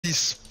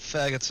these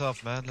faggots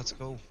up, man. Let's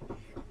go.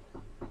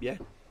 Yeah.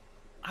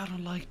 I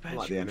don't like bad I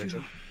like the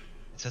energy.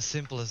 It's as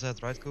simple as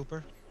that, right,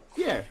 Cooper?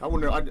 Yeah, I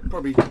wonder.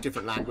 Probably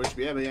different language, but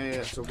yeah,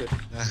 it's all good.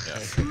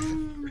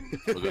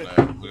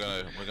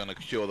 We're gonna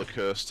cure the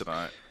curse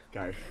tonight.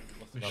 Go.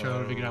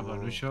 Lushovi, grabbar,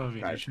 Lushovi,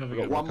 Okay. Lushovi, We've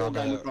got grabbar. one more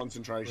game gonna- of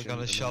concentration. We're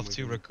gonna and then shove we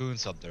 2 can-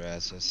 raccoons up their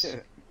asses. Yeah.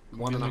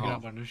 1.5.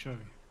 grabbar,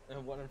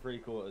 Lushovi. 1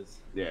 3/4.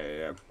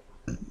 Yeah.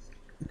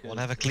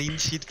 Wanna have a clean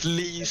sheet,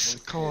 please?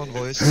 Come on,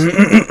 boys.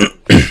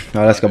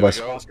 No, let's go, boys.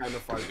 Last game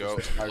of focus. Go.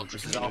 Let's go.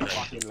 This is our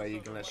fucking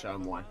league, and let's show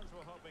them why.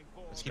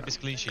 Let's keep this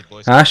clean sheet,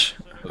 boys. Ash,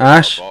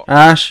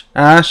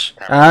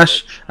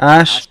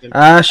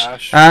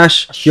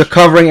 you're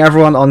covering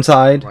everyone on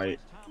side. Wait,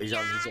 he's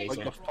on his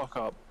Wake the fuck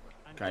up.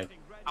 Okay,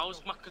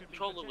 My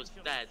controller was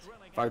dead.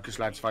 focus,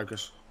 lads,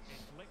 focus.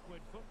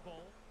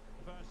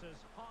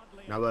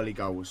 No early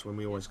goals when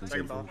we always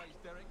concede them.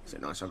 Is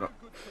it nice? I got.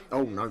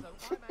 Oh no.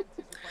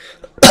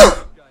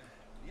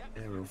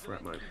 Aerial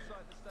threat, mate.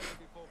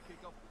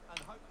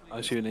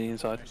 I see you knee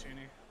inside.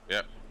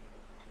 Yep.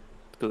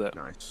 Do that.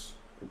 Nice.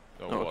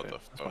 Oh, Oh, what okay. the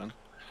That's fuck?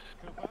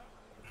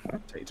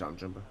 fine. Take your time,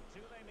 jumper.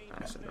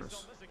 Nice,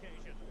 nice.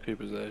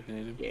 Cooper's there if you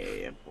need him.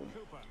 Yeah, boom.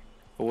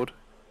 Forward.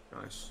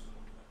 Nice.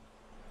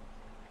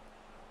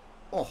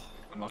 Oh,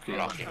 Unlucky.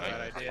 Lucky,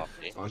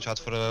 mate. Watch out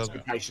for the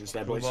good patience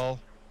there, blue boys. ball.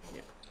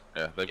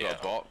 Yeah, they've got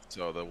a bot,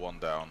 so they're 1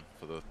 down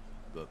for the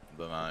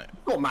night.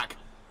 Go on, Mac.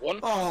 1.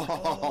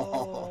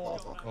 Oh,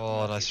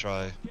 Oh, nice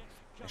try.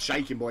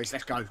 shaking, boys.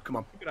 Let's go. Come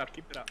on. Keep it up,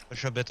 keep it up.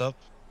 Push a bit up.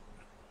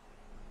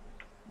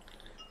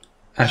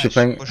 Ash, you're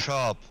playing. Push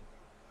up.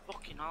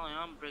 Fucking hell,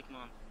 I am big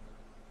man.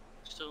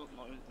 Still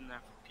not in there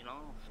fucking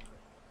off.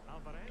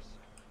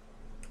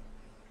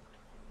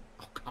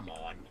 Oh, come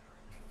on.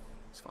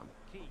 It's fun.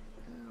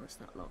 Where's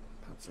that lot?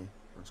 Patsy.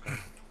 Let's go.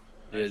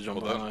 Yeah,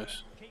 jump Well on done.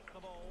 nice.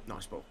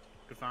 Nice ball.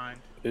 Good find.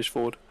 Fish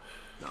forward.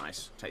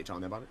 Nice. Take your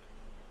time there, buddy.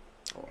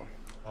 Oh,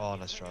 Oh,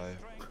 nice try.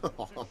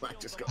 Mac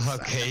just got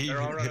sacked. Okay.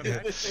 They're all running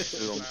back.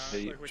 Should've gone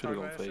feet. Like we Should've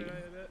gone talked feet. about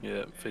yesterday,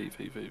 Yeah,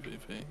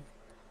 feet.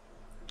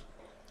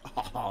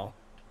 Oh.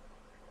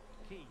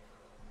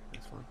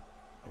 That's fine.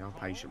 Yeah, I'm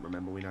patient,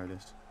 remember, we know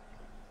this.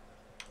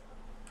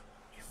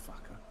 You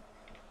fucker.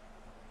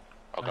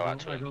 I'll go out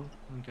to him.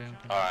 Okay.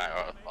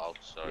 Alright, I'll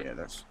sorry. Yeah,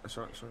 that's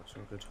all right, that's all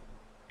good.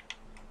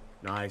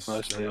 Nice.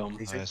 Nicely on.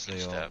 Easy.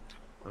 Nicely on. Stepped.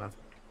 Well, have.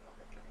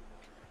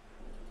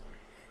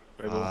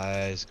 Great ball.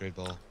 Nice, great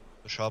ball.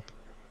 Push up.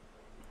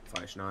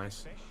 Finish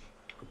nice.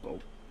 Good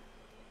ball.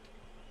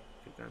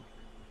 Keep going.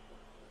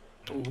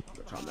 Ooh.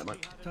 Got time there,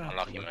 mate.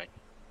 Unlucky, mate.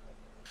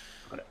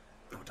 Got it.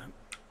 Oh, don't.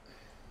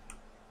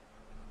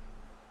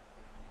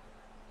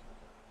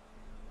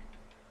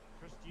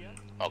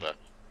 I'll go.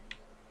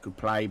 Good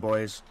play,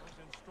 boys.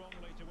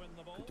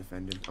 Good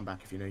defending. I'm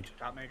back if you need.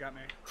 Got me.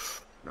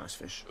 Nice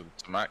fish. Good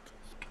to Mac.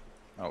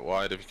 Out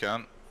wide if you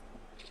can.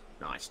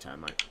 Nice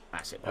turn, mate.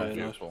 That's it, Yeah, boy. nice.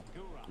 Beautiful.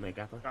 Me,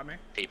 Gapper. Got me.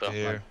 Keeper.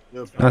 Here.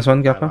 Nice one,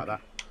 How Gapper. about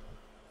that?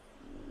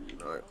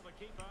 No.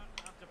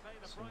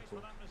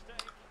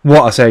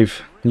 What a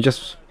save. You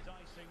just.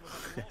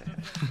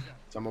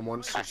 Someone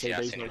wants to Catch see it,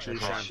 these, I make think sure you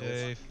it's shout.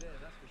 Shave.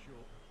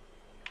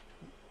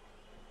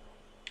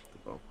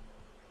 Good ball.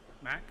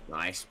 Mac.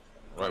 Nice.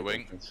 Right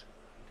wing.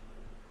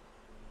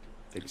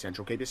 Keep it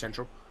central, keep it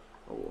central.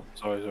 Oh.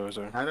 Sorry. No,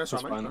 that's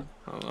That's right, fine. mate.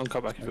 I'll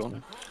come back if you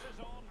want.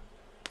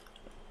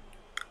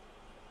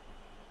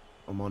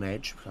 I'm on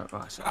edge. Oh,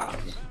 Ah,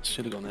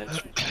 should have gone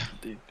edge.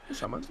 Dude.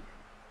 Someone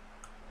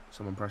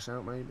press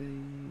out,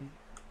 maybe.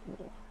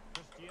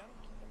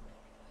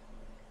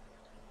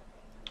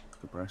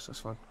 Good press, that's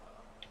fine.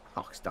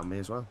 Oh, it's done me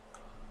as well.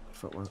 Good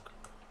footwork.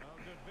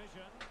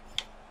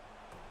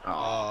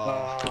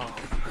 Oh.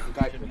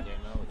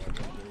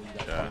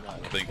 Yeah,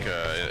 I think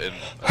in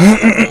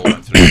ball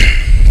went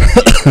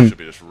through. Should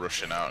be just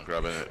rushing out and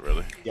grabbing it,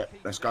 really. Yep,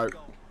 let's go.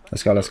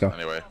 Let's go.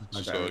 Anyway,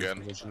 let's Okay, go again.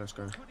 position, let's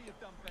go.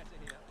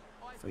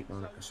 Feet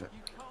on it, that's it.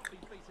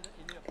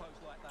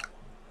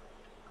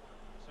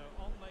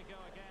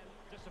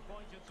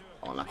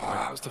 Oh, lucky, Ah, mate.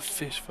 that was the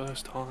fish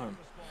first time.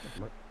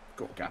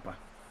 Got a gapper.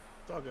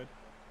 It's all good.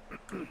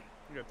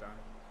 Good time.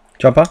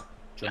 Jumper.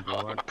 Jump I'll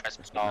alright. press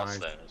That's pass nice.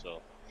 then as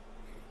well.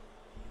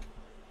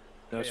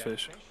 Nice Yeah.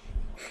 fish.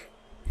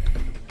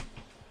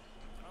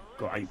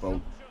 Got 8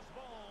 ball.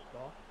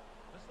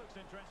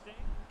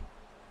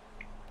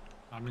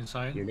 I'm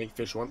inside. Unique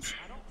fish once.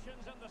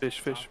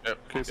 Fish.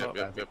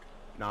 Yep.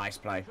 Nice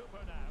play.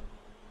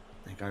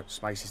 There you go.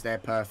 Space is there.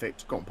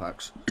 Perfect. Got on,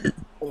 Perks.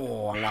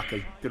 Oh,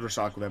 unlucky. Good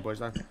recycle there, boys,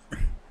 though.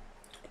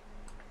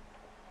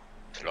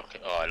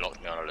 Oh, it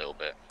locked me on a little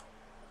bit.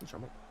 That's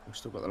right, mate. We've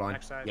still got the line.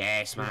 Backside.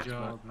 Yes, Good Matt.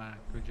 job, Mac.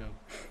 Good job.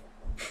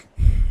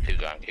 Keep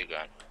going.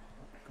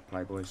 Good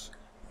play, boys.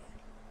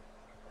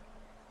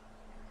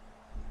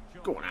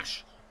 Go on,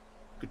 Ash.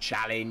 Good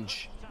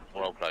challenge.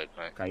 Well played,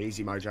 mate. Okay,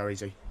 easy, Mojo,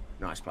 easy.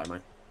 Nice play,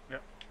 mate.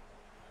 Yep.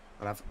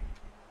 I'll have.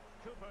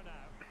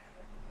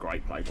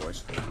 Great play,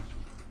 boys.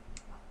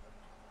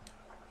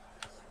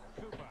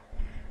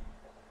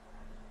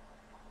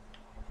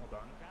 Well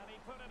done.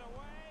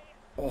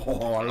 Oh,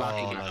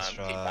 lucky. Oh, nice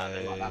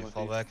try.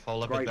 Fall back,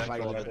 fall a bit Great back, play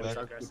fall a there, bit boys.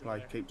 back. Good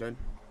play. Keep doing.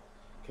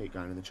 Keep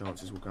going and the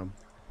chances will come.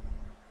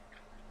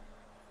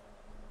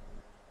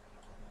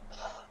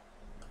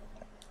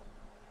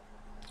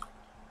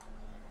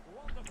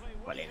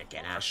 Well in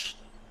again, Ash.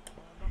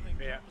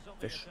 Yeah.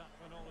 Fish.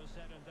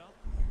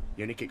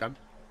 You only keep going.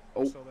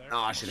 Oh, Still there. no,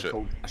 I should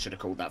have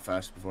called that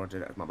first before I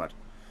did it. My bad.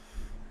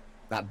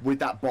 That with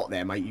that bot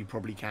there, mate, you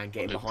probably can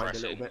get in Good behind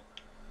pressing. a little bit.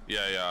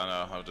 Yeah, I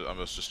know. I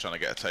was just trying to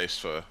get a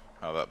taste for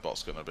how that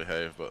bot's going to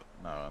behave, but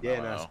no, Yeah, I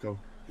no, that's know. cool.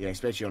 Yeah,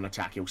 especially on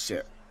attack, he'll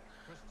sit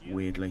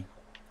weirdly.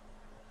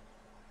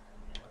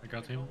 I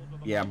got him.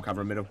 Yeah, I'm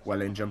covering middle.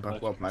 Well in, jumper.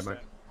 Well played, mate.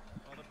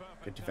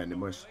 Good defending,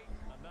 boys.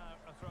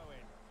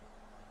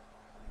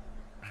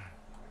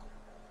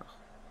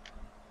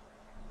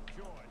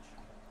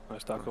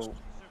 Nice tackle.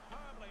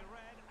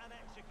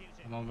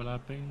 I'm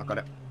overlapping. I got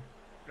it.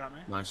 Got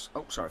me. Nice.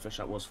 Oh, sorry, Fish,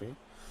 that was for you.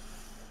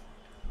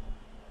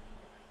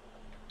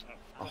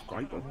 Oh,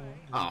 great ball.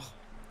 Oh.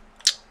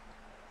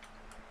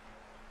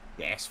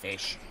 Yes,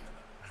 Fish.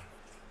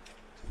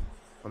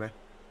 Come here.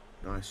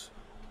 Nice.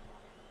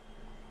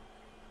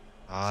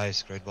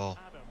 Nice, great ball.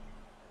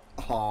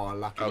 Oh,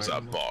 lucky. How's mate.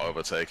 that bot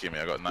overtaking me?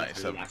 I got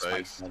 97 That space,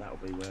 pace. so that'll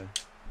be where.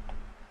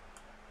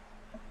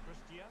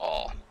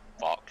 Oh,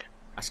 fuck.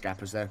 That's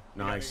gappers there.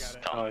 Nice.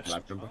 got Nice.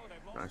 Lab jumper.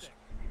 Nice.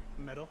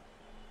 Middle.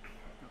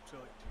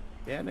 Absolutely.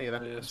 Yeah, no, you're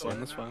there. Yeah, that's fine,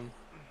 that's fine.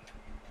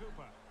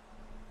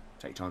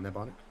 Take time there,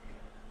 Barnett.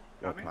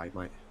 Well played,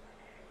 mate.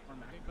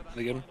 And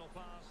again.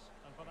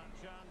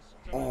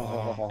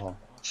 Oh,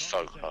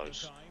 So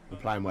close. we're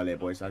playing well here,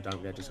 boys, though.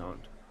 Don't get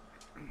disheartened.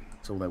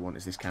 That's all they want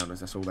is this counters.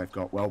 That's all they've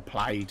got. Well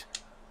played.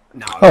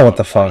 No. Oh, what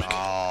the fuck?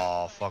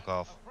 Oh, fuck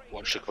off.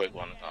 Watch the quick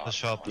one. Oh, The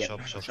shop, the Yeah,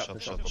 shop, shop, shop,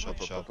 shop, shop,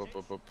 shop, shop,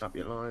 shop. Up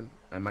your line.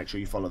 And make sure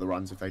you follow the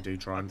runs if they do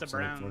try Up and to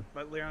send it Brown. through.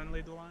 Let Leon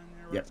lead the line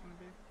there. Where Yep. it's gonna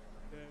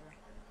be. Yeah.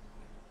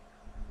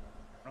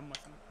 Run with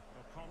him.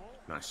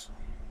 Nice.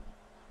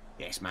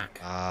 Yes, Mac.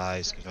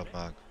 Nice, good job,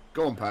 Mark.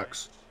 Go on,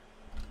 Perks.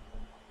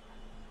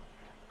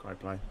 Great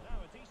play.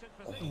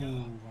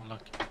 Ooh,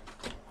 unlucky.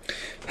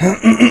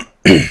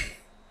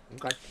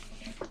 Okay.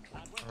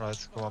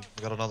 Alright, come on,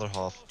 we got another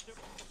half.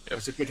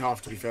 It's a good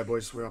half, to be fair,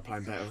 boys. We are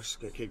playing better. Let's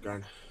keep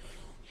going.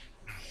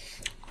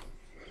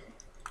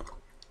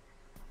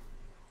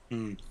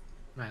 Man,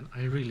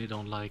 I really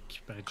don't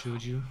like bad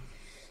Juju.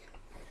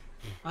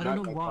 I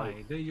don't know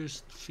why. They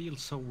just feel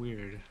so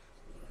weird.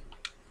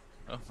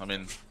 Well, I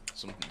mean,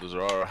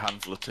 there are a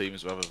handful of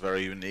teams who have a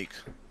very unique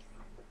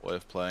way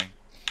of playing.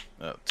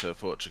 That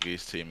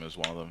Portuguese team is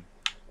one of them.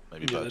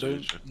 Maybe Yeah, bad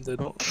Juju. they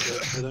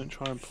don't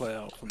try and play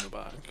out from the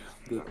back.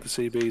 The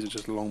CBs are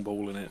just long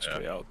balling it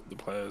straight out to the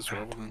players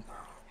rather than.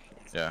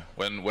 Yeah,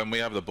 when we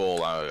have the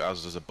ball,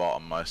 as there's a bot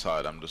on my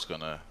side, I'm just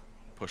gonna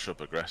push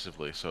up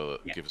aggressively so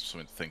that it gives us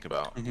something to think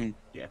about.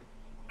 Yeah.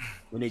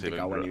 We need to See,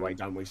 go we're- anyway,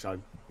 don't we? So,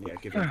 yeah,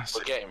 give it.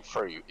 We're getting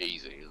through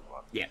easy as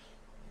well. Yeah.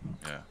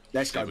 Yeah.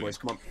 Let's go, See, we boys.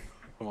 Come on.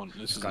 Come on,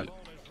 this is Go. it.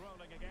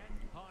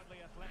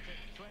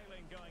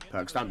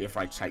 Perks, don't be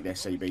afraid to take their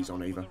CBs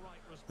on either.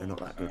 They're not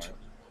that good.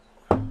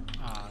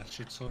 Ah,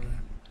 shit, sorry.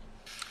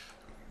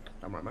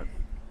 Don't worry, mate.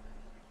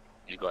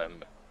 You got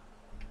him.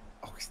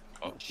 Oh, it's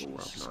Oh, ball up,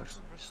 nice.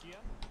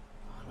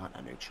 I like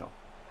that new chop.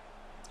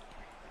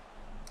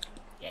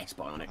 Yeah,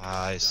 spot on it.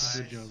 Nice.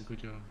 Good job, good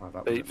job. Right,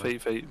 that was Feet, it,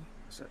 mate. feet.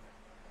 That's it.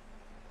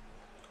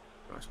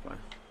 Nice play.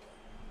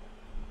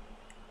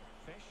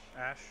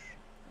 Ash.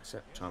 That's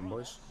it. Time,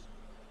 boys.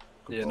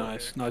 Good Yeah, ball.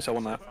 nice. Nice, I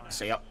want that.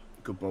 See up.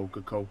 Good ball.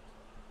 Good call.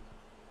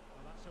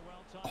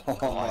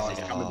 Oh, it's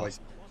coming, boys.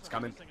 It's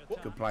coming.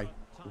 Good play.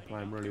 We're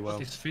playing really well.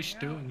 What is Fish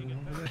doing?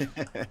 I got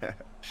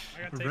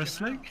taken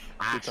Wrestling?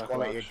 Ash tackle,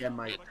 quality Ash. again,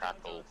 mate. Good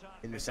tackle.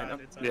 In the centre.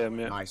 Yeah,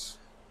 yeah. Nice.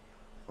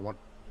 I want.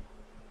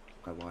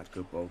 Go wide.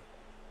 Good ball.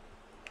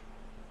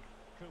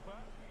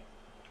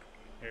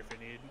 Here if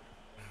you need.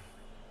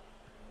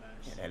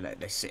 Nice. Yeah,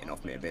 they're sitting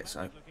off me a bit,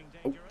 so.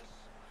 Oh,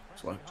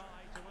 it's worked.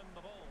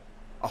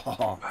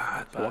 Oh,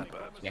 go on.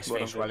 Yes, Well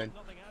Fish, done, well in.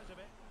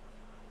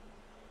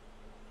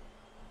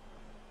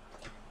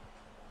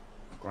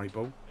 Great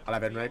ball. I'll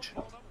have Ed Edge.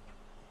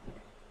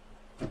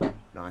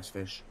 Nice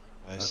Fish.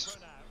 Nice.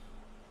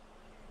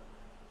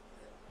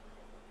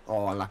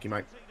 Oh, unlucky,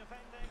 mate.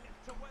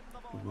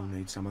 We will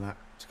need some of that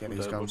to get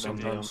these goals We'll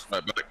bend down.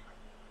 sometimes. Right, back.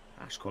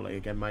 Ash quality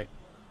again, mate.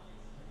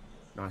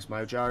 Nice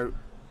mojo.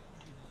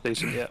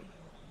 Decent, yeah.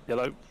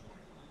 Yellow.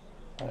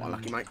 Oh,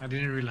 unlucky, mate. I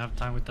didn't really have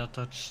time with that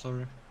touch,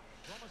 sorry.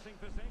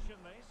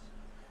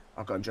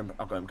 I've got him jump.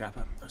 I've got him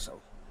gapper. That's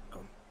all. Go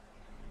on.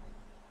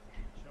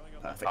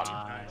 Perfect.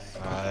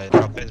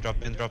 Alright,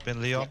 drop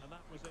in, Leon.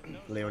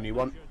 Leon, you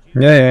want?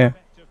 Yeah, yeah, yeah.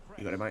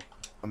 You got it, mate.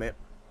 I'm here.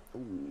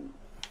 Ooh,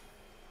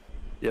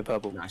 Yeah,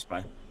 purple. nice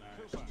play.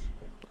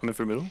 I'm in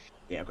for a middle.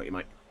 Yeah, I've got you,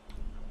 mate.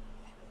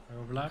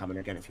 Overlap. Come in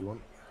again if you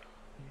want.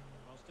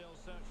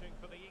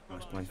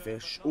 Nice play,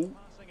 Fish. Ooh,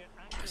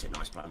 that's a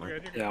nice play, mate. You're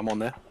good, you're Yeah, I'm on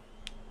there.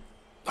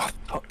 Oh,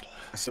 fuck.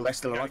 They're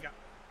still good. alive.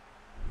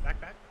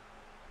 Back.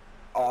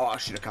 Oh, I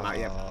should have come out.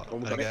 Yeah. Go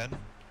on, we got it. Again.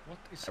 What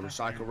is A happening?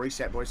 recycle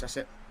reset, boys. That's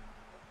it.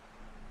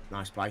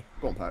 Nice play.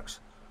 Go on, Perks.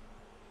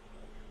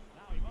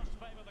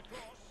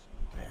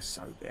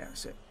 so yeah,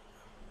 that's it.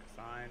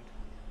 Find.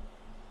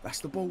 That's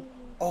the ball.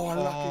 Oh, lucky.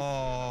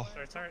 Oh,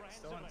 It's alright.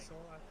 Still on. Still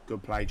alive.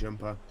 Good play,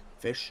 jumper.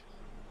 Fish.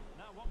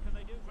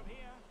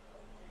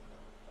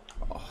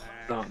 Oh,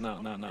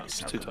 No. It's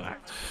too tight.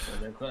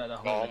 So they've got the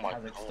whole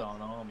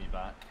Kazakhstan army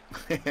back.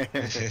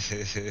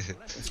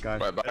 let's go.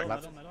 Right back.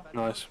 Middle.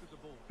 Nice.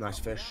 Nice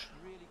fish.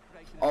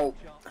 Oh,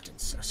 I didn't.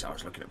 So I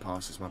was looking at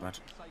passes. My bad.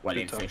 Well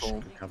in, Good fish.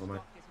 tackle. Good cover,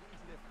 mate.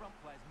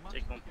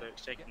 Take one,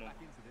 Perks, take one.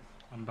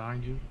 I'm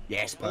behind you.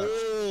 Yes, Perks.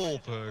 oh,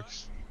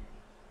 Perks.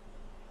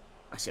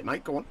 That's it,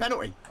 mate. Go on,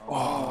 penalty.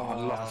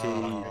 Oh,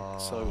 lucky.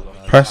 So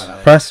lucky.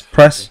 Press.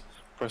 Press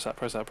that.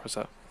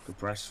 Good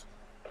press.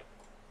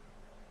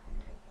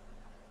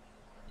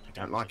 They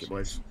don't like it,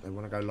 boys. They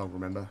want to go long.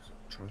 Remember,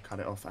 try and cut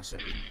it off. That's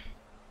it.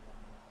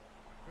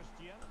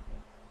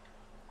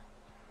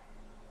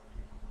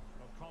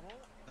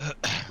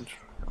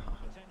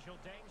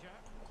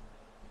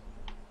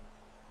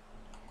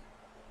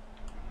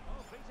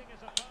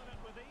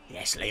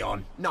 Yes,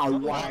 Leon. No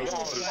way.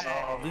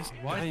 This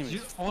Why? game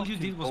is All you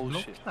did was fucking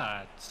block bullshit.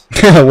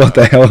 that. What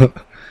the hell?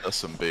 That's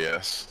some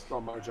BS. Go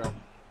on, Mojo.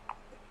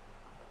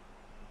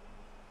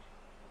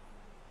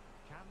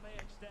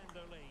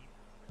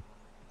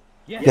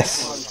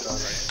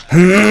 Yes.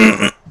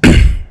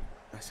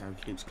 That's how he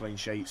keeps clean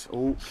sheets.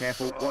 Oh,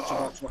 careful. Watch the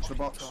box. Watch the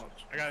box.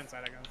 I got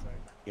inside.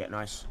 Yeah,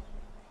 nice.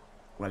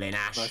 Well in,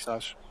 Ash. Nice,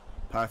 Ash.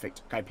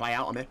 Perfect. Okay, play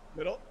out on me.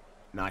 Middle.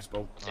 Nice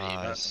ball.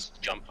 Nice.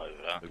 Jump over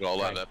that. We've got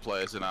to let their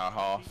players in our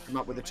half. Come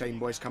up with the team,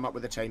 boys. Come up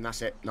with the team.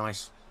 That's it.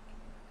 Nice.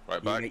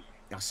 Right back. Unique.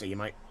 I see you,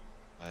 mate.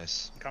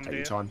 Nice. Come Take to your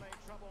you time.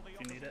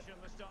 if you need it.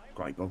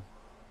 Great ball.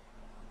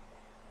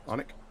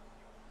 Onic.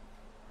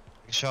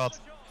 Good shot.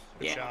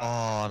 Good Yeah. shot.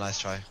 Oh, nice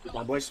try. Good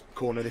one, boys.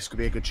 Corner. This could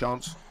be a good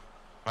chance.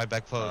 Right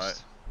back post.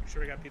 Alright. Make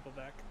sure we got people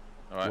back.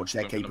 All right. Watch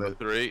their number keeper.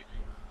 3.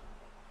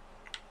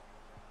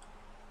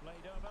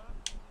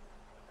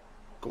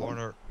 Go on.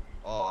 Corner.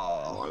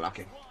 Oh, Oh.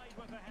 lucky.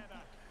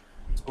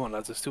 Come on,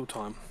 lads. There's still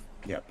time.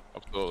 Yep.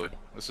 Absolutely.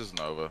 This isn't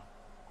over.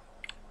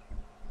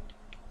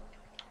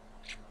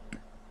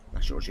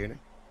 That's yours, Uni.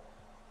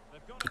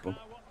 Good ball.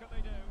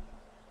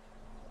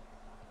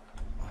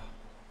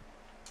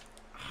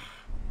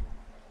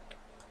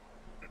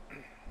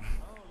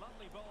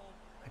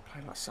 They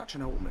play like such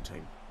an ultimate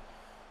team.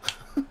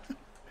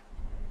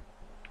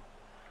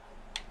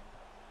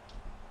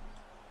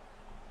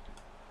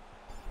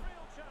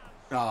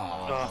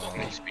 Oh,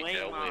 Needs to be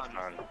dealt with,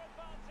 man.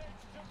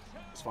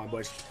 it's fine,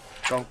 boys.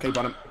 Go on, keep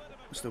on him.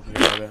 We're still going to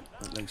go there,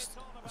 at least.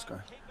 Let's go.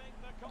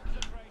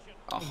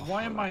 Oh,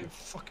 Why am I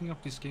fucking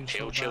up this game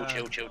so Chill, bad?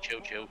 chill,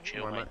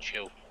 Right, mate, mate.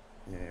 chill.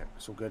 Yeah,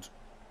 it's all good.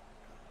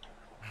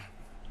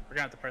 We're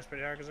gonna have to press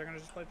pretty hard because they're gonna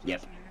just play Yep.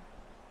 possession here.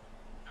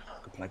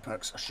 Good play,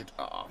 Perks. I should.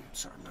 Oh, I'm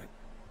sorry, mate.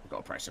 We've got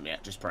to press him, yeah.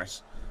 Just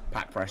press.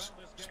 Pack press.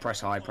 Just press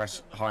high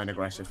and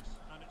aggressive.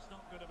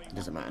 It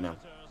doesn't matter now.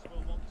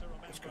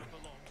 Let's go.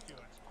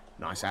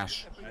 Nice,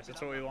 Ash. Nice,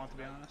 that's what we want, to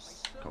be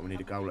honest. Come on, we need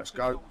a goal. Let's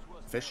go.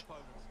 Fish.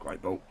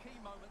 Great ball.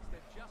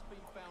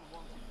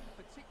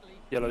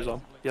 Yellow's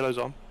on. Yellow's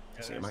on.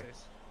 Yeah, See you, there's mate.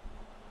 these.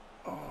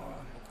 Oh,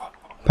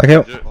 Back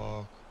out.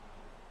 Oh.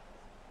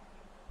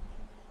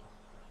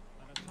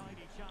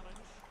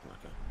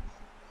 okay.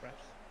 Press.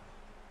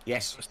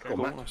 Yes. Nice Go on,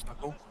 tackle. Matt. Nice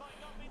tackle.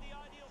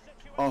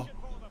 Oh.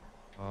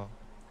 Oh.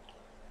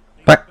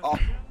 Back.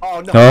 Oh,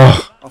 no.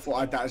 Oh. I thought I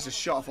had that as a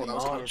shot. I thought that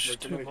was coming Much, through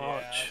too to me.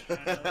 much. Yeah,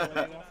 I don't know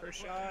what you want for a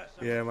shot.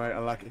 Yeah, mate.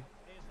 Unlucky.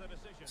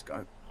 Let's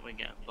go. We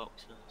get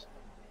boxes.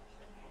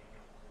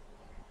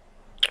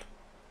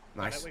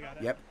 Nice. We got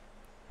it. Yep.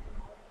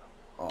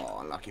 Oh,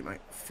 unlucky,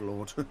 mate.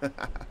 Flawed.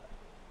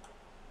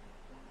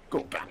 Go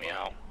on, Get me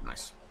out.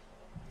 Nice.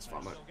 That's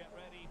fine, mate.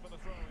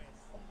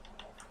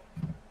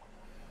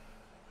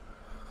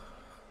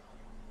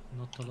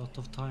 Not a lot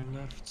of time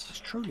left. This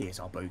truly is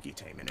our bogey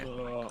team,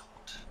 innit?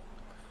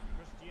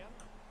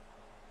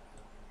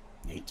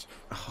 Neat.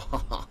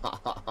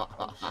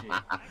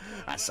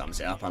 That sums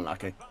it up,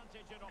 unlucky.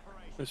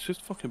 It's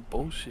just fucking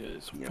bullshit.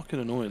 It's fucking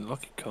annoying.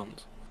 Lucky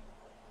cunts.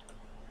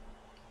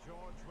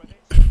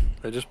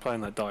 They're just playing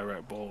that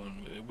direct ball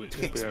and we're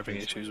having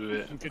issues with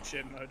it. Good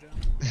shit, Mojo.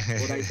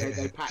 Well,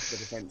 they pack the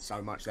defence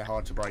so much, they're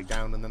hard to break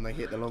down, and then they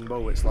hit the long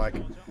ball. It's like,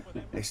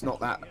 it's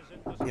not that,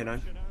 you know,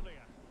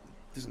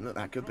 doesn't look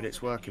that good, but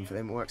it's working for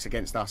them. It works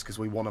against us because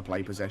we want to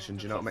play possession,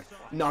 do you know what I mean?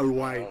 No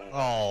way.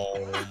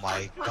 Oh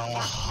my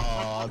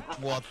god.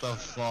 What the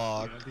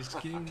fuck? Yeah, this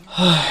game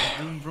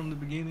doomed from the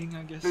beginning,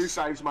 I guess. Two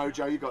saves,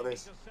 Mojo, you got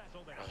this.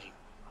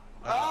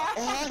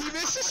 Oh, he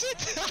misses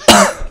it!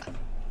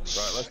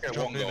 Right, let's get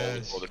Drop one in goal Ash.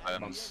 before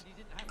the ends.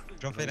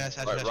 Drop in, Ash,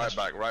 Ash, Right, Ash, right Ash.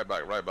 back, right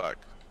back, right back.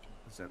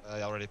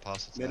 I already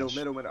passed it. to Middle, Ash.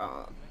 middle.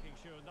 Ah.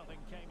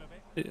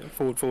 Yeah,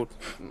 forward.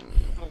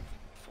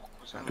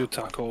 Good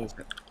tackle.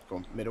 Go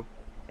on, middle.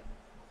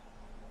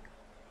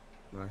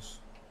 Nice.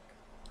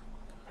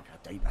 Look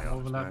how deep they are. it's mad.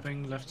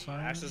 Overlapping left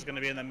side. Ash is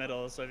gonna be in the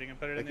middle, so if you can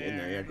put it in Take the it in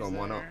air. there, yeah, go on, he's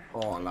why not? there.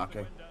 Oh,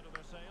 unlucky.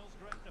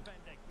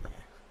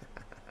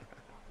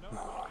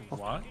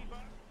 What?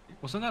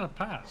 Wasn't that a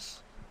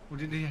pass? Or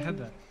did he head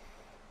that?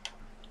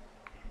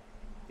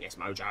 Yes,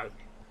 Mojo.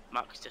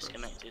 Max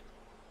disconnected.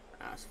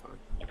 That's fine.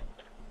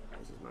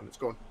 Where's his man? It's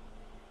gone.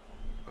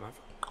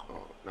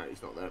 Oh, no,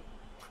 he's not there.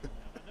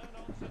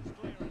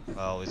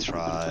 Well, we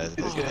tried.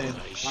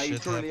 They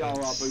truly are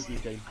our booty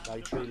team.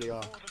 They truly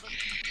are.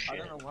 I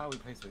don't know why we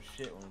play so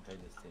shit when we play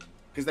this team.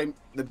 Because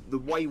the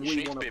way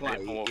we want to be a bit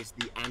play more- is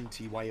the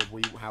anti-way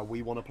of how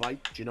we want to play. Do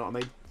you know what I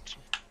mean?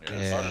 I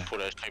Yeah. just thought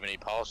there was too many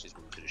passes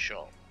we could have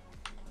shot.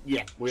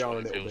 Yeah, we That's are a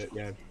what it little feels.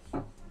 bit,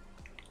 yeah.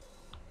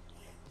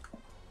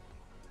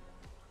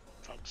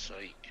 Fuck's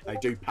sake. They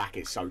do pack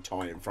it so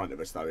tight in front of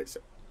us, though. It's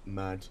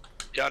mad.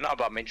 Yeah, I know,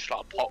 but I mean just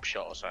like a pop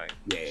shot or something.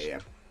 Yeah.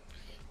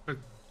 But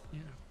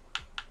yeah,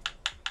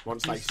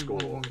 Once they Yes, we score,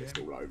 won one it's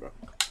game. all over.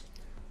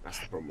 That's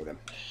the problem with them.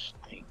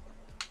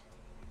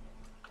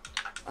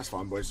 That's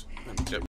fine, boys. Yep.